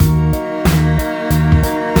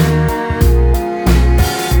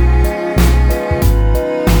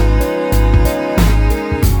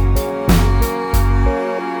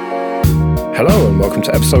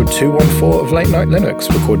to episode 214 of Late Night Linux,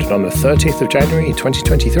 recorded on the 30th of January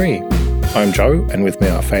 2023. I'm Joe, and with me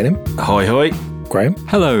are Phelim. Ahoy, hoy. Graham.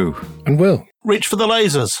 Hello. And Will. Reach for the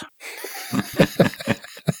lasers.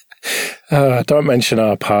 Don't mention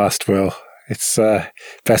our past, Will. It's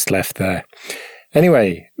best left there.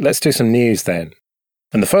 Anyway, let's do some news then.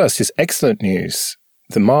 And the first is excellent news.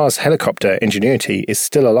 The Mars helicopter Ingenuity is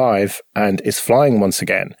still alive and is flying once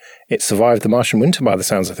again. It survived the Martian winter by the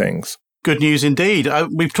sounds of things. Good news indeed.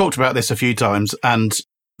 We've talked about this a few times, and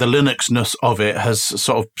the Linux-ness of it has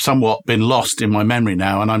sort of somewhat been lost in my memory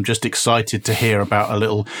now, and I'm just excited to hear about a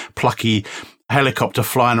little plucky helicopter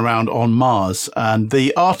flying around on Mars. And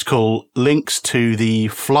the article links to the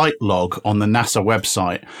flight log on the NASA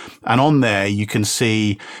website. And on there, you can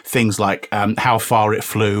see things like how far it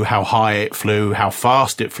flew, how high it flew, how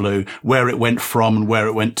fast it flew, where it went from and where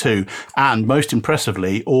it went to. And most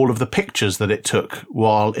impressively, all of the pictures that it took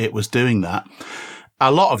while it was doing that.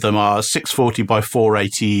 A lot of them are 640 by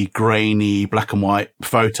 480 grainy black and white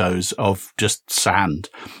photos of just sand.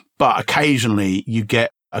 But occasionally you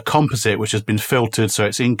get a composite which has been filtered so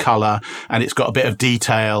it's in colour and it's got a bit of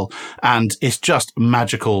detail, and it's just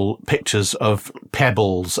magical pictures of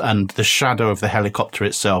pebbles and the shadow of the helicopter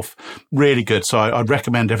itself. Really good. So I'd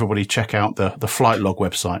recommend everybody check out the flight log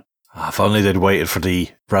website. If only they'd waited for the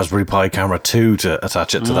Raspberry Pi camera 2 to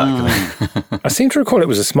attach it to that. I seem to recall it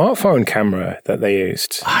was a smartphone camera that they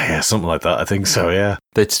used. Yeah, something like that. I think so, yeah.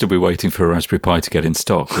 They'd still be waiting for a Raspberry Pi to get in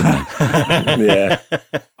stock, wouldn't they? Yeah.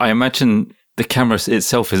 I imagine the camera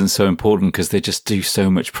itself isn't so important because they just do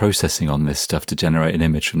so much processing on this stuff to generate an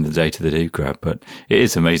image from the data they do grab. But it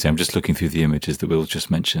is amazing. I'm just looking through the images that Will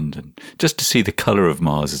just mentioned, and just to see the colour of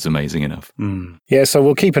Mars is amazing enough. Yeah, so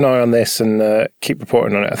we'll keep an eye on this and keep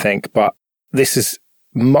reporting on it, I think. But this is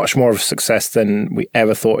much more of a success than we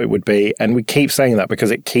ever thought it would be. And we keep saying that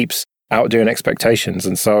because it keeps outdoing expectations.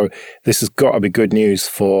 And so this has got to be good news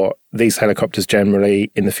for these helicopters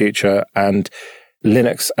generally in the future, and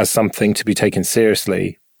Linux as something to be taken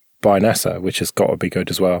seriously by NASA, which has got to be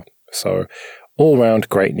good as well. So all round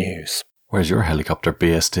great news. Where's your helicopter,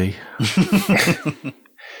 BSD?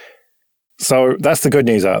 So that's the good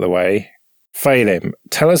news out of the way. Phelim,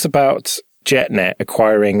 tell us about JetNet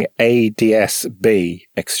acquiring ADS-B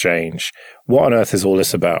Exchange. What on earth is all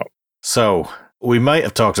this about? So, we might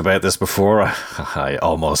have talked about this before. I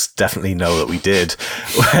almost definitely know that we did.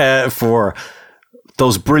 For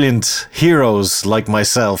those brilliant heroes like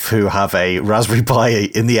myself who have a Raspberry Pi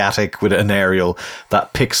in the attic with an aerial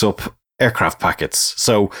that picks up aircraft packets.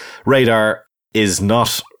 So radar is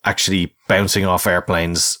not actually bouncing off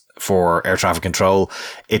airplanes for air traffic control.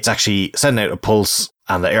 It's actually sending out a pulse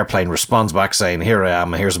and the airplane responds back saying, here I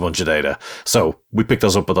am, here's a bunch of data. So we pick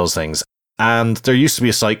those up with those things. And there used to be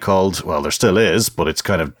a site called, well, there still is, but it's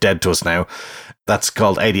kind of dead to us now. That's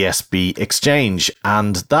called ADS-B Exchange.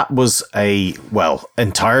 And that was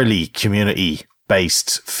entirely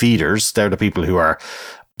community-based feeders. They're the people who are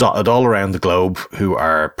dotted all around the globe who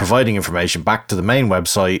are providing information back to the main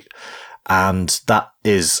website. And that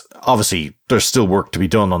is, obviously, there's still work to be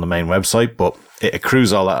done on the main website, but it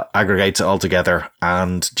accrues all that, aggregates it all together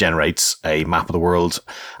and generates a map of the world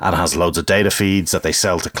and has loads of data feeds that they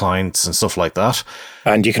sell to clients and stuff like that.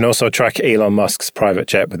 And you can also track Elon Musk's private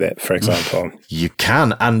jet with it, for example. You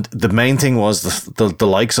can. And the main thing was the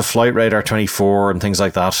likes of Flight Radar 24 and things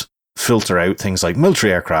like that filter out things like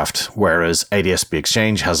military aircraft, whereas ADS-B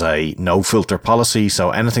Exchange has a no filter policy.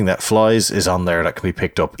 So anything that flies is on there that can be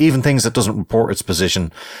picked up. Even things that doesn't report its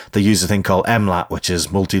position, they use a thing called MLAT, which is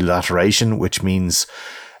multilateration, which means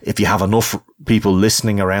if you have enough people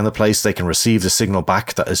listening around the place, they can receive the signal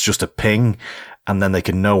back that is just a ping, and then they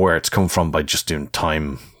can know where it's come from by just doing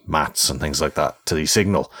time maths and things like that to the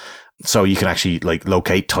signal. So you can actually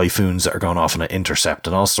locate typhoons that are going off on an intercept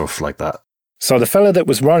and all stuff like that. So the fellow that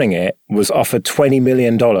was running it was offered $20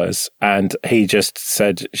 million and he just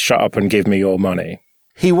said, shut up and give me your money.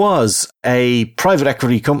 He was. A private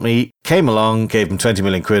equity company came along, gave him 20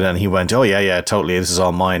 million quid, and he went, oh yeah, totally, this is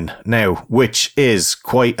all mine now, which is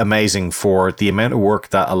quite amazing for the amount of work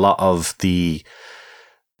that a lot of they're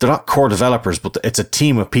not core developers, but it's a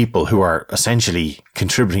team of people who are essentially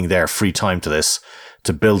contributing their free time to this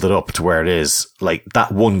to build it up to where it is. Like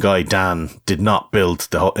that one guy, Dan, did not build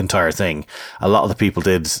the whole entire thing. A lot of the people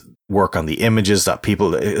did work on the images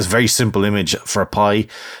it's a very simple image for a Pi.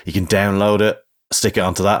 You can download it, stick it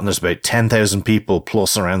onto that, and there's about 10,000 people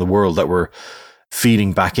plus around the world that were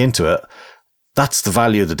feeding back into it. That's the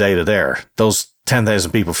value of the data there. Those 10,000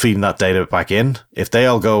 people feeding that data back in, if they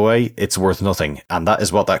all go away, it's worth nothing. And that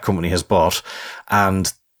is what that company has bought.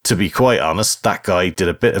 And to be quite honest, that guy did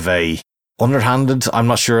a bit of a underhanded. I'm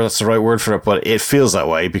not sure that's the right word for it, but it feels that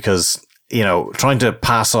way because, you know, trying to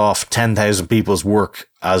pass off 10,000 people's work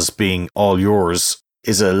as being all yours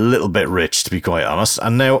is a little bit rich, to be quite honest.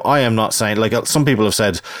 And now I am not saying, like some people have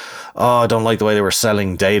said, oh, I don't like the way they were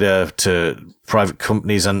selling data to private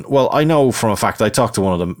companies. And well, I know from a fact, I talked to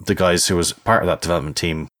one of the guys who was part of that development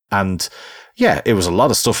team, and yeah, it was a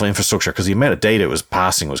lot of stuff on infrastructure because the amount of data it was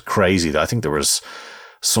passing was crazy. I think there was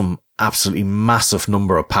some absolutely massive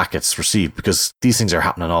number of packets received because these things are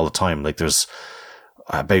happening all the time. Like there's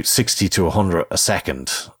about 60 to 100 a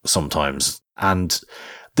second sometimes. And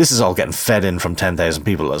this is all getting fed in from 10,000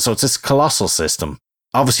 people. So it's this colossal system.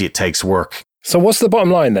 Obviously it takes work. So what's the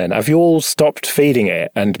bottom line then? Have you all stopped feeding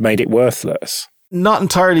it and made it worthless? Not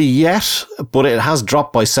entirely yet, but it has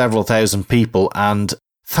dropped by several thousand people, and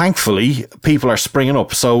thankfully people are springing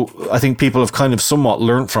up. So I think people have kind of somewhat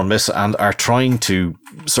learned from this and are trying to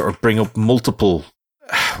sort of bring up multiple,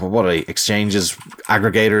 what are they, exchanges,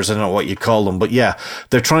 aggregators, I don't know what you call them, but yeah,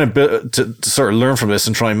 they're trying to sort of learn from this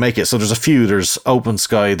and try and make it. So there's a few, there's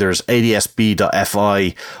OpenSky, there's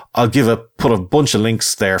ADSB.fi. I'll put a bunch of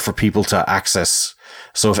links there for people to access.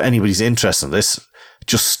 So if anybody's interested in this,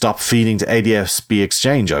 just stop feeding to ADSB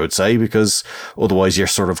Exchange, I would say, because otherwise you're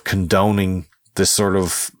sort of condoning this sort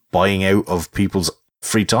of buying out of people's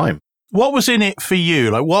free time. What was in it for you?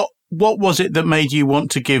 Like what was it that made you want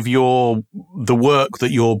to give the work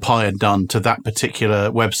that your Pi had done to that particular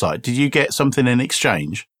website? Did you get something in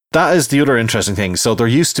exchange? That is the other interesting thing. So there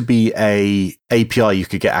used to be a API you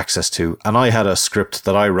could get access to, and I had a script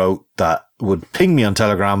that I wrote that would ping me on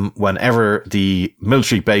Telegram whenever the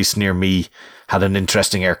military base near me had an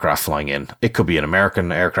interesting aircraft flying in. It could be an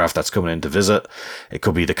American aircraft that's coming in to visit. It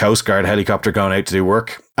could be the Coast Guard helicopter going out to do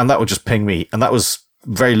work, and that would just ping me. And that was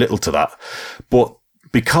very little to that. But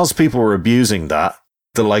because people were abusing that,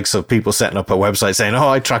 the likes of people setting up a website saying, oh,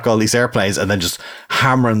 I track all these airplanes, and then just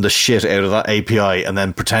hammering the shit out of that API and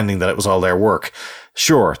then pretending that it was all their work.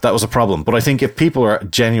 Sure, that was a problem. But I think if people are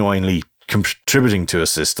genuinely contributing to a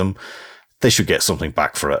system, they should get something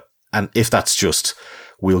back for it. And if that's just,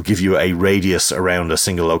 we'll give you a radius around a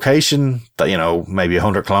single location that, you know, maybe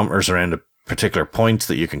 100 kilometers around a particular point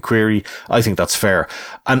that you can query, I think that's fair.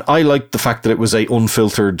 And I like the fact that it was a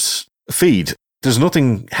unfiltered feed. There's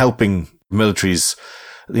nothing helping militaries.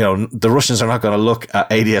 You know, the Russians are not going to look at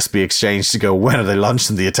ADSB Exchange to go, when are they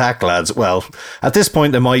launching the attack, lads? Well, at this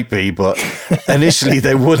point they might be, but initially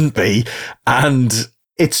they wouldn't be. And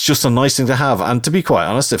it's just a nice thing to have. And to be quite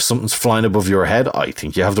honest, if something's flying above your head, I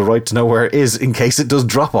think you have the right to know where it is in case it does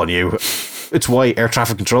drop on you. It's why air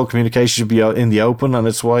traffic control communication should be out in the open, and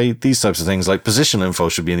it's why these types of things like position info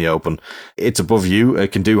should be in the open. It's above you,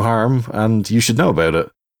 it can do harm, and you should know about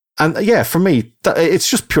it. And yeah, for me, it's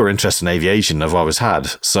just pure interest in aviation I've always had.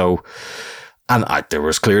 So, and there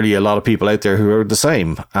was clearly a lot of people out there who are the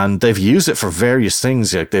same, and they've used it for various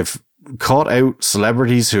things. Like they've caught out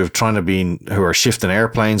celebrities who are shifting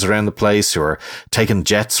airplanes around the place, who are taking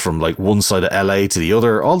jets from like one side of LA to the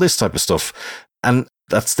other, all this type of stuff. And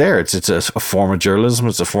that's there. It's a form of journalism.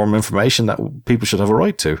 It's a form of information that people should have a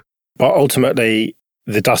right to. But ultimately,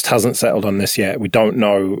 the dust hasn't settled on this yet. We don't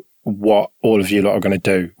know what all of you lot are going to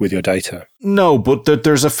do with your data. No, but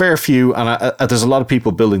there's a fair few, and there's a lot of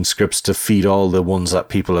people building scripts to feed all the ones that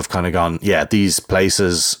people have kind of gone, yeah, these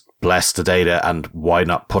places bless the data, and why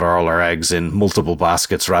not put all our eggs in multiple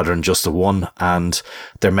baskets rather than just the one? And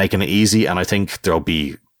they're making it easy, and I think there'll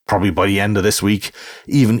be, probably by the end of this week,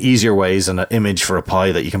 even easier ways and an image for a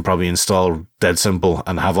Pi that you can probably install dead simple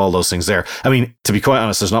and have all those things there. I mean, to be quite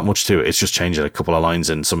honest, there's not much to it. It's just changing a couple of lines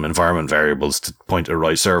in some environment variables to point to the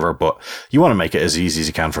right server, but you want to make it as easy as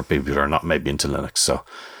you can for people who are not maybe into Linux. So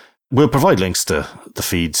we'll provide links to the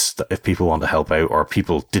feeds that if people want to help out, or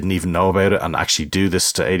people didn't even know about it and actually do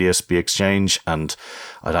this to ADSB Exchange. And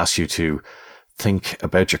I'd ask you to think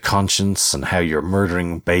about your conscience and how you're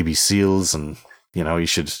murdering baby seals, and you know, you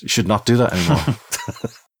should not do that anymore.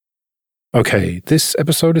 Okay, this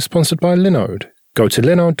episode is sponsored by Linode. Go to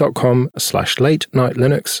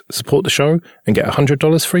linode.com/late-night-linux, support the show, and get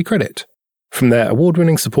 $100 free credit. From their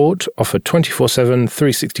award-winning support, offered 24/7,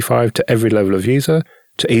 365 to every level of user,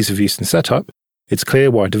 to ease of use and setup, it's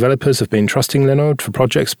clear why developers have been trusting Linode for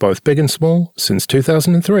projects both big and small since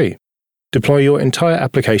 2003. Deploy your entire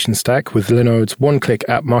application stack with Linode's one-click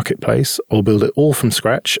app marketplace, or build it all from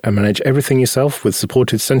scratch and manage everything yourself with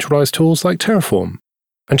supported centralized tools like Terraform.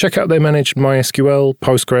 And check out their managed MySQL,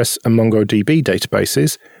 Postgres, and MongoDB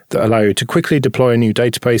databases that allow you to quickly deploy a new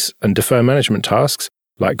database and defer management tasks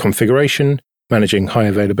like configuration, managing high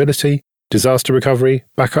availability, disaster recovery,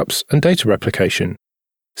 backups, and data replication.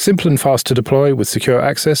 Simple and fast to deploy with secure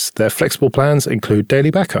access, their flexible plans include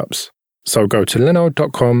daily backups. So go to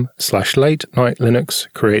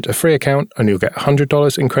linode.com/late-night-linux, create a free account, and you'll get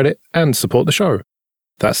 $100 in credit and support the show.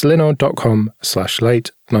 That's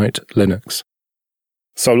linode.com/late-night-linux.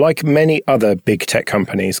 So like many other big tech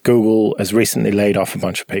companies, Google has recently laid off a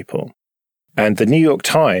bunch of people. And the New York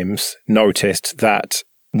Times noticed that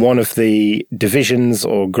one of the divisions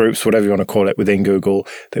or groups, whatever you want to call it, within Google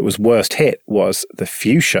that was worst hit was the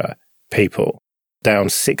Fuchsia people, down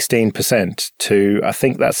 16% to, I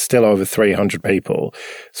think that's still over 300 people.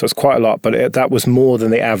 So it's quite a lot, but that was more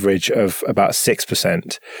than the average of about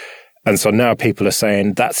 6%. And so now people are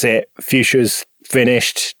saying, that's it, Fuchsia's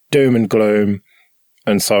finished, doom and gloom.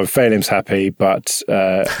 And so Phelim's happy, but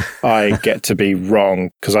I get to be wrong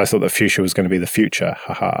because I thought that Fuchsia was going to be the future.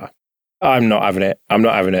 Haha. I'm not having it. I'm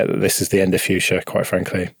not having it that this is the end of Fuchsia, quite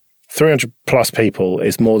frankly. 300 plus people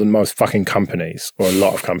is more than most fucking companies, or a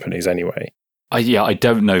lot of companies anyway. I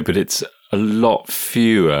don't know, but it's a lot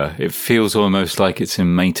fewer. It feels almost like it's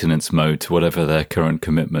in maintenance mode to whatever their current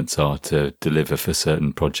commitments are to deliver for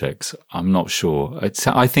certain projects. I'm not sure.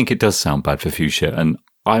 I think it does sound bad for Fuchsia, and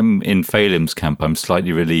I'm in Phelim's camp. I'm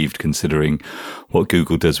slightly relieved considering what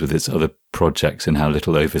Google does with its other projects and how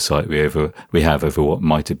little oversight we have over what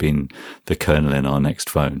might have been the kernel in our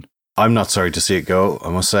next phone. I'm not sorry to see it go, I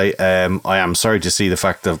must say. I am sorry to see the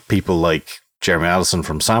fact of people like Jeremy Allison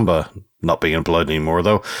from Samba not being employed anymore,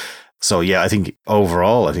 though. So yeah, I think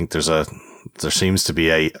overall, I think there seems to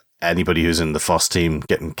be anybody who's in the FOSS team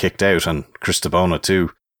getting kicked out, and Chris Tabona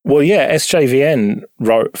too. Well, yeah, SJVN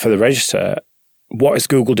wrote for the Register, what is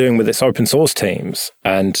Google doing with its open source teams?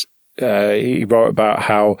 And he wrote about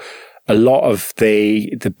how a lot of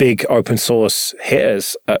the big open source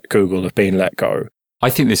hitters at Google have been let go. I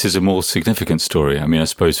think this is a more significant story. I mean, I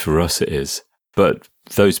suppose for us it is. But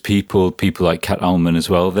those people like Kat Ullman as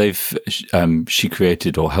well, she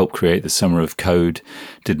created or helped create the Summer of Code,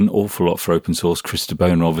 did an awful lot for open source. Chris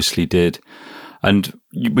Tabona obviously did. And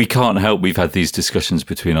we can't help, we've had these discussions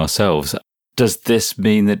between ourselves. Does this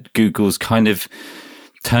mean that Google's kind of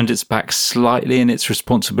turned its back slightly in its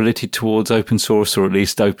responsibility towards open source, or at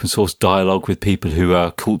least open source dialogue with people who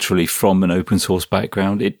are culturally from an open source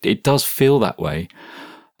background? It does feel that way.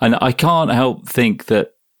 And I can't help think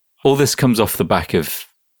that all this comes off the back of,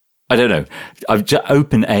 I don't know,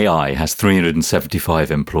 OpenAI has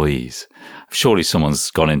 375 employees. Surely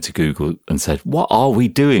someone's gone into Google and said, what are we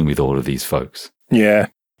doing with all of these folks? Yeah.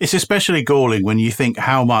 It's especially galling when you think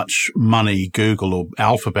how much money Google or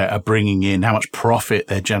Alphabet are bringing in, how much profit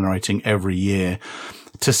they're generating every year,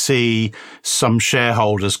 to see some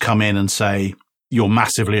shareholders come in and say, you're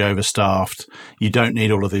massively overstaffed, you don't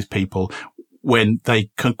need all of these people, when they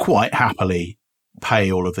can quite happily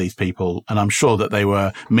pay all of these people. And I'm sure that they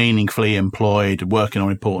were meaningfully employed, working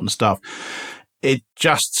on important stuff. It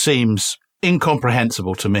just seems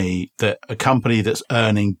incomprehensible to me that a company that's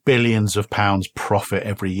earning billions of pounds profit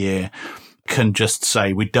every year can just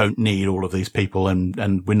say, we don't need all of these people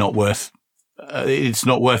and we're not worth, it's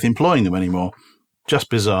not worth employing them anymore. Just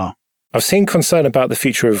bizarre. I've seen concern about the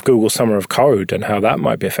future of Google Summer of Code and how that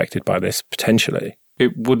might be affected by this potentially.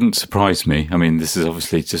 It wouldn't surprise me. I mean, this is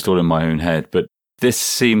obviously just all in my own head, but this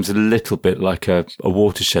seems a little bit like a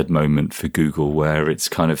watershed moment for Google, where it's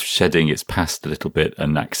kind of shedding its past a little bit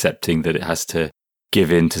and accepting that it has to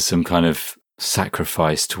give in to some kind of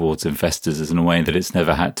sacrifice towards investors in a way that it's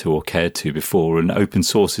never had to or cared to before. And open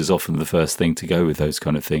source is often the first thing to go with those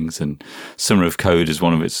kind of things. And Summer of Code is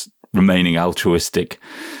one of its remaining altruistic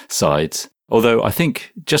sides. Although I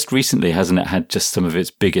think just recently, hasn't it had just some of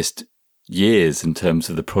its biggest years in terms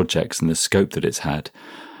of the projects and the scope that it's had?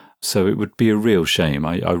 So it would be a real shame.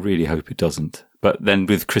 I really hope it doesn't. But then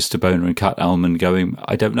with Chris Tabona and Kat Ullman going,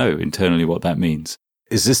 I don't know internally what that means.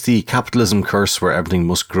 Is this the capitalism curse where everything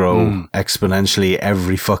must grow exponentially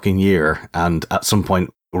every fucking year, and at some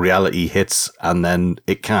point reality hits and then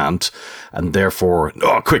it can't, and therefore,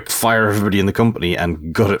 quick, fire everybody in the company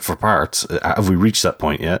and gut it for parts? Have we reached that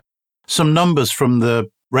point yet? Some numbers from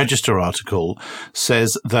the Register article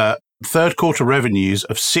says that third quarter revenues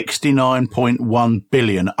of 69.1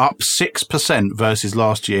 billion, up 6% versus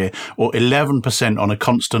last year, or 11% on a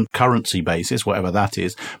constant currency basis, whatever that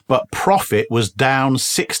is. But profit was down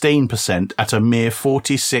 16% at a mere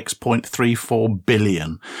 46.34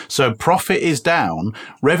 billion. So profit is down,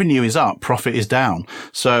 revenue is up, profit is down.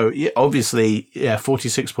 So obviously,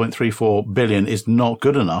 46.34 billion is not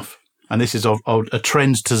good enough. And this is a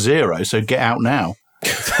trend to zero. So get out now.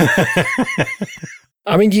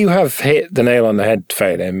 I mean, you have hit the nail on the head,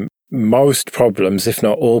 Phelim. Most problems, if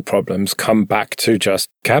not all problems, come back to just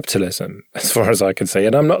capitalism, as far as I can see.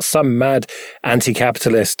 And I'm not some mad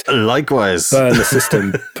anti-capitalist, likewise, burn the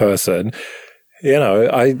system person. You know,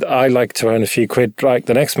 I like to earn a few quid like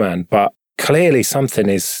the next man, but clearly something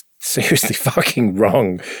is seriously fucking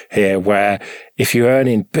wrong here, where if you're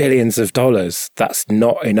earning billions of dollars, that's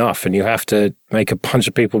not enough, and you have to make a bunch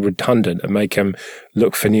of people redundant and make them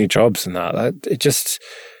look for new jobs and that. It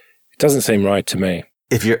doesn't seem right to me.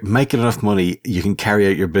 If you're making enough money, you can carry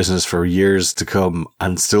out your business for years to come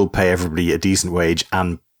and still pay everybody a decent wage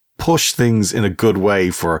and push things in a good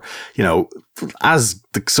way for, you know, as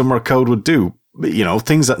the summer code would do, you know,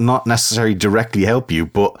 things that not necessarily directly help you,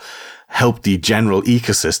 but help the general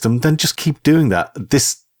ecosystem, then just keep doing that.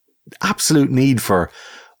 This absolute need for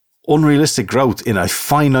unrealistic growth in a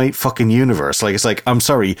finite fucking universe. Like, it's like, I'm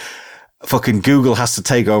sorry, fucking Google has to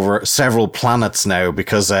take over several planets now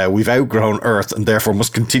because we've outgrown Earth and therefore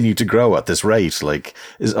must continue to grow at this rate. Like,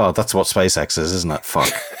 that's what SpaceX is, isn't it?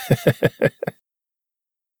 Fuck.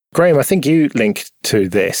 Graham, I think you linked to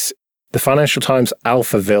this. The Financial Times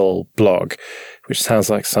Alphaville blog, which sounds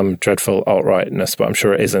like some dreadful alt-rightness, but I'm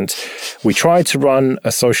sure it isn't. We tried to run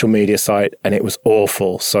a social media site and it was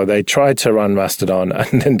awful. So they tried to run Mastodon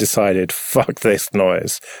and then decided, fuck this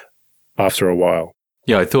noise after a while.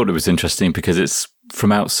 Yeah, I thought it was interesting because it's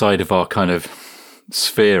from outside of our kind of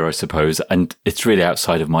sphere, I suppose, and it's really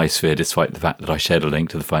outside of my sphere, despite the fact that I shared a link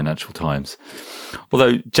to the Financial Times.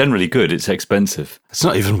 Although generally good, it's expensive. It's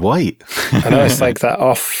not even white. I know, it's like that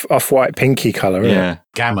off-white pinky colour, isn't it?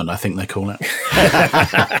 Gammon, I think they call it.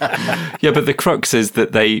 Yeah, but the crux is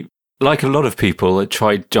that they, like a lot of people,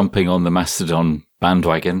 tried jumping on the Mastodon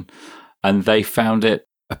bandwagon, and they found it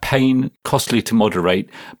a pain, costly to moderate,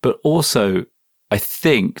 but also, I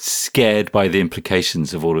think, scared by the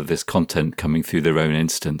implications of all of this content coming through their own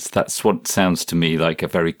instance. That's what sounds to me like a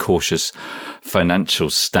very cautious financial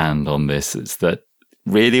stand on this. It's that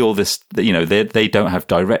really all this, you know, they don't have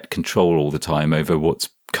direct control all the time over what's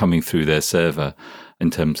coming through their server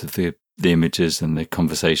in terms of the images and the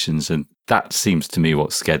conversations. And that seems to me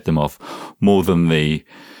what scared them off more than the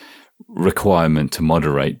requirement to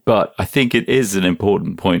moderate. But I think it is an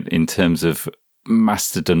important point in terms of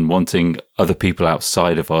Mastodon wanting other people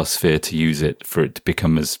outside of our sphere to use it for it to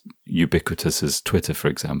become as ubiquitous as Twitter, for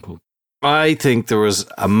example. I think there was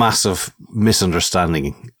a massive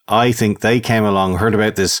misunderstanding. I think they came along, heard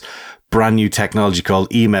about this brand new technology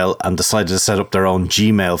called email and decided to set up their own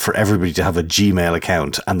Gmail for everybody to have a Gmail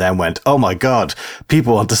account, and then went, oh my God,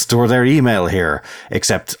 people want to store their email here,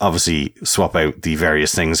 except obviously swap out the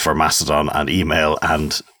various things for Mastodon and email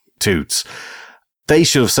and Toots. They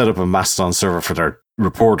should have set up a Mastodon server for their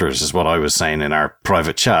reporters, is what I was saying in our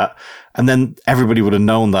private chat. And then everybody would have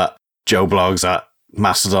known that Joe Blogs at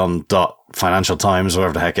Mastodon.Financial Times,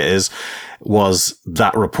 whatever the heck it is, was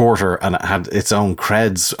that reporter, and it had its own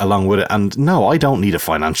creds along with it. And no, I don't need a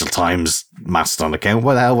Financial Times Mastodon account.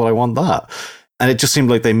 Why the hell would I want that? And it just seemed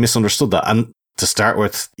like they misunderstood that. And to start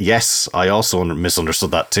with, yes, I also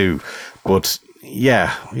misunderstood that too. But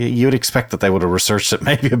yeah, you'd expect that they would have researched it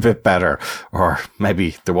maybe a bit better, or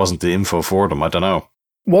maybe there wasn't the info for them. I don't know.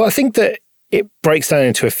 Well, I think that it breaks down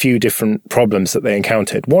into a few different problems that they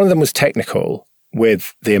encountered. One of them was technical,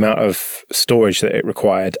 with the amount of storage that it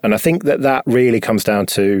required. And I think that really comes down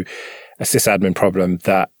to a sysadmin problem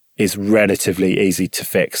that is relatively easy to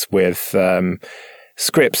fix with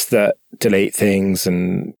scripts that delete things,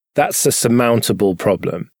 and that's a surmountable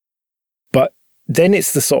problem. But then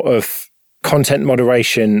it's the sort of content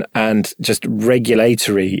moderation and just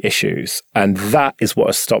regulatory issues. And that is what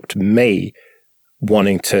has stopped me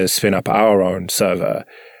wanting to spin up our own server,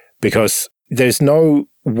 because there's no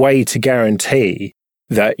way to guarantee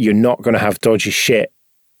that you're not going to have dodgy shit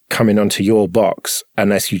coming onto your box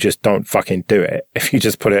unless you just don't fucking do it, if you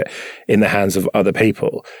just put it in the hands of other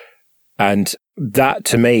people. And that,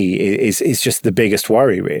 to me, is just the biggest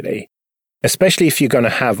worry, really. Especially if you're going to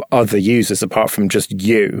have other users apart from just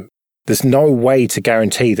you. There's no way to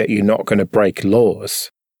guarantee that you're not going to break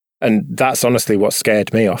laws. And that's honestly what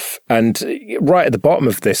scared me off. And right at the bottom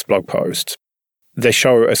of this blog post, they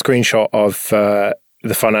show a screenshot of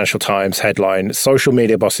the Financial Times headline, "Social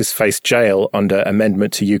media bosses face jail under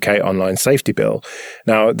amendment to UK online safety bill."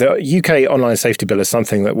 Now, the UK online safety bill is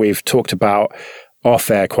something that we've talked about off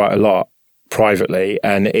air quite a lot privately,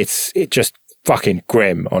 and it's just fucking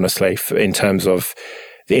grim, honestly, in terms of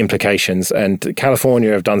the implications. And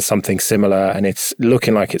California have done something similar, and it's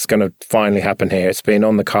looking like it's going to finally happen here. It's been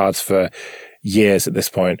on the cards for years at this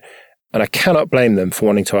point. And I cannot blame them for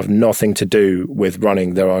wanting to have nothing to do with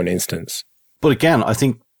running their own instance. But again, I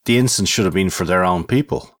think the instance should have been for their own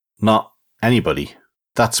people, not anybody.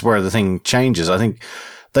 That's where the thing changes. I think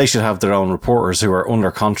they should have their own reporters who are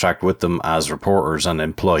under contract with them as reporters and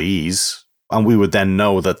employees. and we would then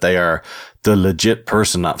know that they are the legit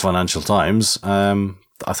person at Financial Times,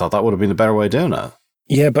 I thought that would have been the better way of doing it.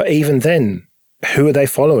 Yeah, but even then, who are they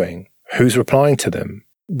following? Who's replying to them?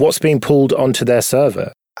 What's being pulled onto their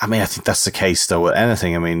server? I mean, I think that's the case, though, with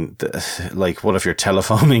anything. I mean, like, what if you're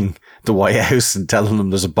telephoning the White House and telling them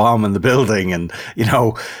there's a bomb in the building? And, you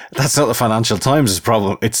know, that's not the Financial Times'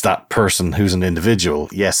 problem. It's that person who's an individual.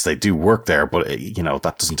 Yes, they do work there, but, you know,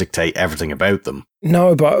 that doesn't dictate everything about them.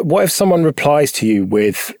 No, but what if someone replies to you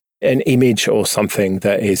with an image or something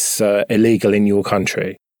that is illegal in your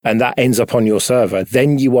country and that ends up on your server?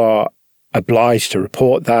 Then you are obliged to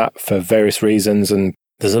report that for various reasons, and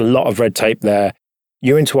there's a lot of red tape there.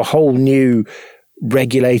 You're into a whole new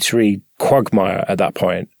regulatory quagmire at that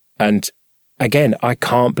point. And again, I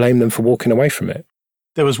can't blame them for walking away from it.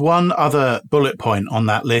 There was one other bullet point on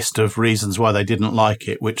that list of reasons why they didn't like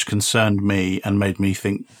it, which concerned me and made me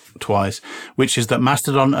think twice, which is that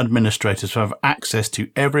Mastodon administrators have access to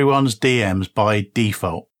everyone's DMs by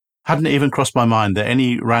default. Hadn't even crossed my mind that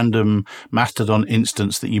any random Mastodon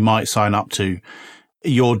instance that you might sign up to,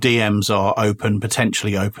 your DMs are open,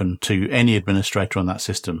 potentially open to any administrator on that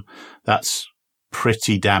system. That's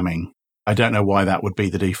pretty damning. I don't know why that would be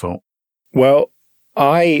the default. Well,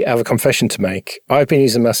 I have a confession to make. I've been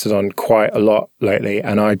using Mastodon quite a lot lately,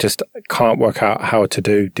 and I just can't work out how to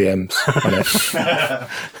do DMs on it.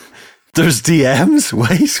 There's DMs?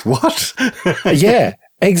 Wait, what? Yeah,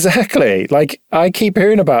 exactly. Like, I keep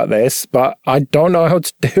hearing about this, but I don't know how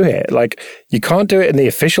to do it. Like, you can't do it in the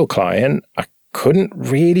official client. I couldn't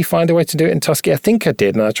really find a way to do it in Tusky. I think I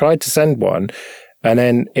did, and I tried to send one, and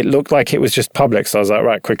then it looked like it was just public. So I was like,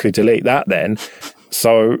 right, quickly delete that then.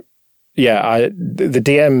 So, yeah, the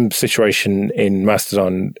DM situation in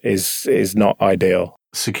Mastodon is not ideal.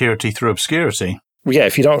 Security through obscurity. Yeah,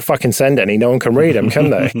 if you don't fucking send any, no one can read them, can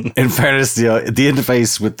they? In fairness, the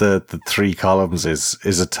interface with the 3 columns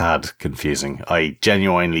is a tad confusing. I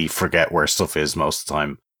genuinely forget where stuff is most of the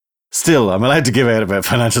time. Still, I'm allowed to give out about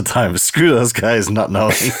Financial Times. Screw those guys not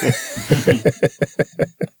knowing.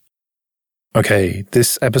 Okay,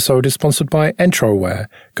 this episode is sponsored by Entroware.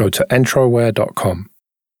 Go to entroware.com.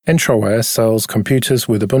 Entroware sells computers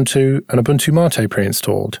with Ubuntu and Ubuntu Mate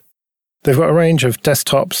pre-installed. They've got a range of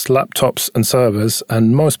desktops, laptops, and servers,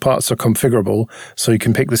 and most parts are configurable, so you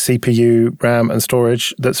can pick the CPU, RAM, and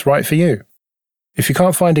storage that's right for you. If you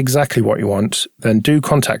can't find exactly what you want, then do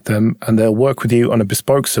contact them and they'll work with you on a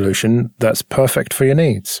bespoke solution that's perfect for your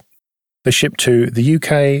needs. They ship to the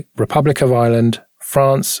UK, Republic of Ireland,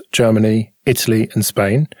 France, Germany, Italy, and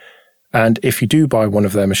Spain. And if you do buy one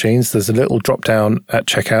of their machines, there's a little drop down at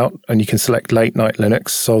checkout and you can select Late Night Linux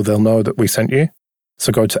so they'll know that we sent you.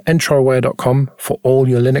 So go to entroware.com for all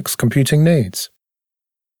your Linux computing needs.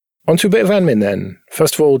 On to a bit of admin then.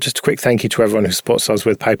 First of all, just a quick thank you to everyone who supports us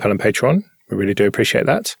with PayPal and Patreon. We really do appreciate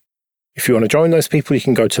that. If you want to join those people, you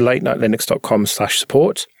can go to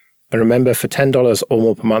latenightlinux.com/support. And remember, for $10 or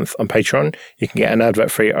more per month on Patreon, you can get an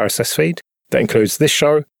advert-free RSS feed that includes this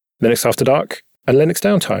show, Linux After Dark, and Linux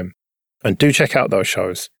Downtime. And do check out those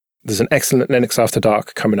shows. There's an excellent Linux After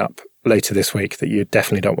Dark coming up later this week that you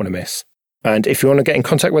definitely don't want to miss. And if you want to get in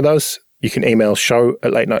contact with us, you can email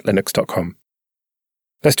show@latenightlinux.com.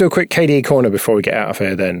 Let's do a quick KDE Corner before we get out of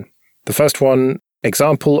here then. The first one,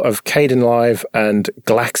 example of Kdenlive and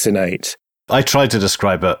Glaxinate. I tried to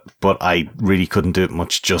describe it, but I really couldn't do it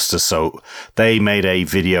much justice. So they made a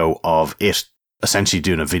video of it, essentially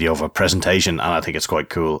doing a video of a presentation, and I think it's quite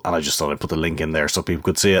cool. And I just thought I'd put the link in there so people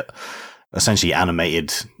could see it. Essentially animated,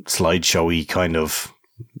 slideshowy kind of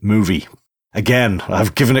movie. Again,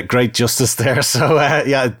 I've given it great justice there. So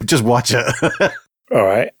yeah, just watch it. All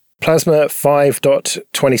right. Plasma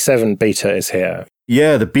 5.27 beta is here.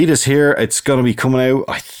 Yeah, the beta's here. It's going to be coming out,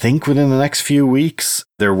 I think, within the next few weeks.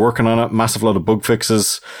 They're working on it. Massive load of bug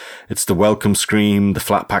fixes. It's the welcome screen, the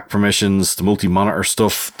Flatpak permissions, the multi-monitor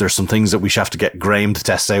stuff. There's some things that we should have to get Graham to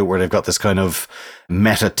test out where they've got this kind of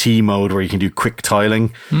meta T mode where you can do quick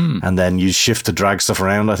tiling and then use shift to drag stuff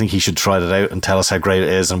around. I think he should try that out and tell us how great it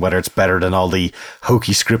is and whether it's better than all the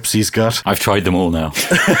hokey scripts he's got. I've tried them all now.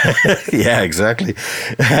 Yeah, exactly.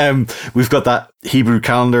 We've got that Hebrew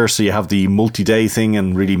calendar, so you have the multi-day thing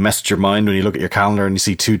and really mess your mind when you look at your calendar and you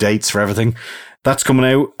see 2 dates for everything. That's coming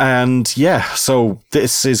out, and yeah, so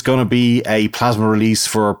this is going to be a Plasma release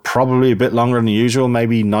for probably a bit longer than usual,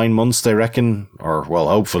 maybe 9 months, they reckon, or well,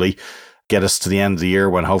 hopefully get us to the end of the year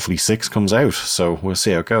when hopefully 6 comes out. So we'll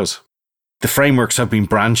see how it goes. The frameworks have been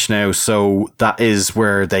branched now, so that is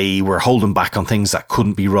where they were holding back on things that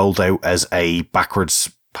couldn't be rolled out as a backwards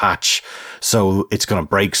patch. So it's going to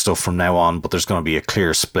break stuff from now on, but there's going to be a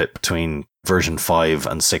clear split between version 5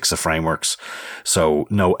 and 6 of frameworks. So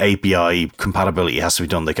no API compatibility has to be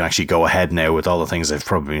done. They can actually go ahead now with all the things they've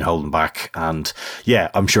probably been holding back. And yeah,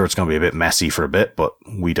 I'm sure it's going to be a bit messy for a bit, but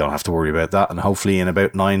we don't have to worry about that. And hopefully in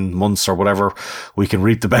about 9 months or whatever, we can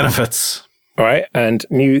reap the benefits. All right. And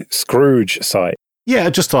new Scrooge site. Yeah, I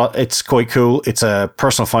just thought it's quite cool. It's a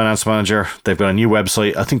personal finance manager. They've got a new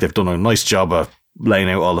website. I think they've done a nice job of laying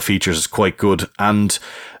out all the features. Is quite good. And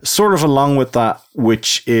sort of along with that,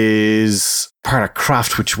 which is part of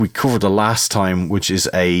Craft, which we covered the last time, which is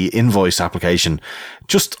a invoice application.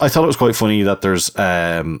 I thought it was quite funny that there's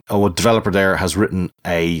a developer there has written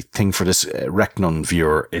a thing for this Rechnung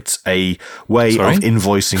viewer. It's a way of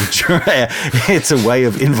invoicing. It's a way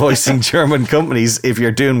of invoicing German companies if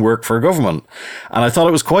you're doing work for a government. And I thought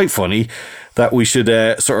it was quite funny that we should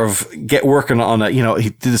sort of get working on it. He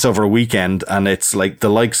did this over a weekend, and it's like the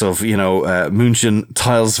likes of, München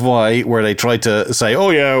Tiles Y, where they tried to say, oh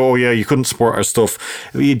yeah, you couldn't support our stuff.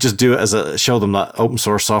 You just do it show them that open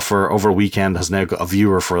source software over a weekend has now got a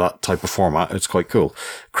viewer for that type of format. It's quite cool.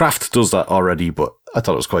 Craft does that already, but I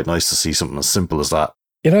thought it was quite nice to see something as simple as that.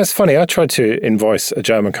 It's funny. I tried to invoice a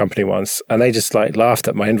German company once, and they just laughed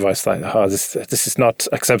at my invoice, this is not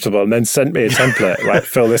acceptable, and then sent me a template,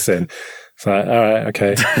 fill this in. It's all right,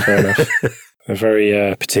 okay, fair enough. They're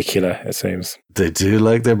very particular, it seems. They do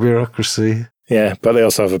like their bureaucracy. Yeah, but they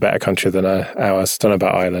also have a better country than ours. Don't know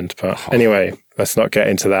about Ireland, but anyway, let's not get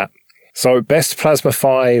into that. So, best Plasma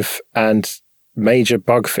 5 and major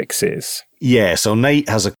bug fixes. Yeah, so Nate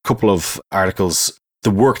has a couple of articles.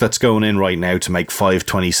 The work that's going in right now to make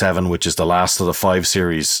 5.27, which is the last of the 5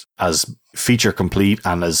 series, as feature complete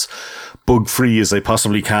and as bug free as they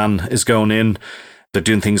possibly can, is going in. They're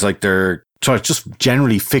doing things like they're just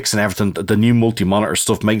generally fixing everything, the new multi-monitor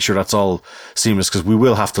stuff, making sure that's all seamless, because we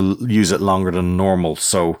will have to use it longer than normal.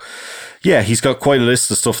 So yeah, he's got quite a list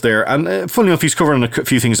of stuff there. And funny enough, he's covering a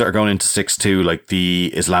few things that are going into 6.2, like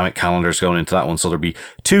the Islamic calendars going into that one. So there'll be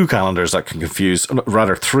 2 calendars that can confuse,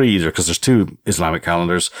 rather 3, because there's 2 Islamic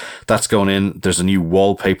calendars. That's going in. There's a new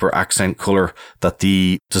wallpaper accent color that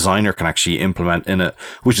the designer can actually implement in it,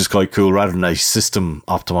 which is quite cool, rather than a system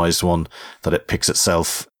optimized one that it picks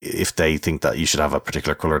itself. If they think that you should have a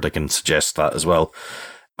particular color, they can suggest that as well.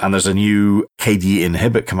 And there's a new KDE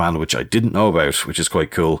inhibit command, which I didn't know about, which is quite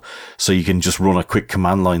cool. So you can just run a quick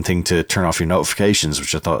command line thing to turn off your notifications,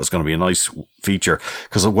 which I thought was going to be a nice feature.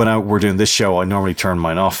 Because when we're doing this show, I normally turn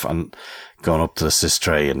mine off, and going up to the sys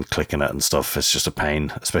tray and clicking it and stuff, it's just a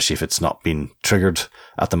pain, especially if it's not been triggered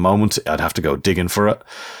at the moment. I'd have to go digging for it.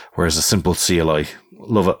 Whereas a simple CLI,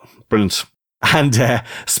 love it. Brilliant. And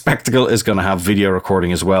Spectacle is going to have video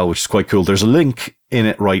recording as well, which is quite cool. There's a link in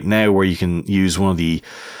it right now where you can use one of the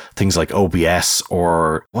things like OBS,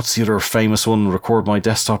 or what's the other famous one, Record My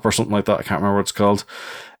Desktop or something like that. I can't remember what it's called,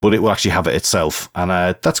 but it will actually have it itself. And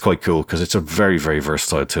that's quite cool because it's a very, very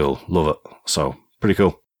versatile tool. Love it. So pretty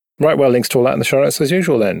cool. Right, well, links to all that in the show notes as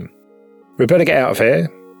usual then. We better get out of here.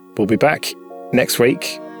 We'll be back next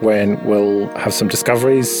week when we'll have some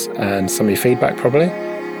discoveries and some of your feedback probably.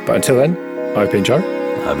 But until then, I've been Joe.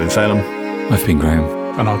 I've been Phelim. I've been Graham.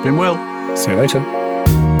 And I've been Will. See you later.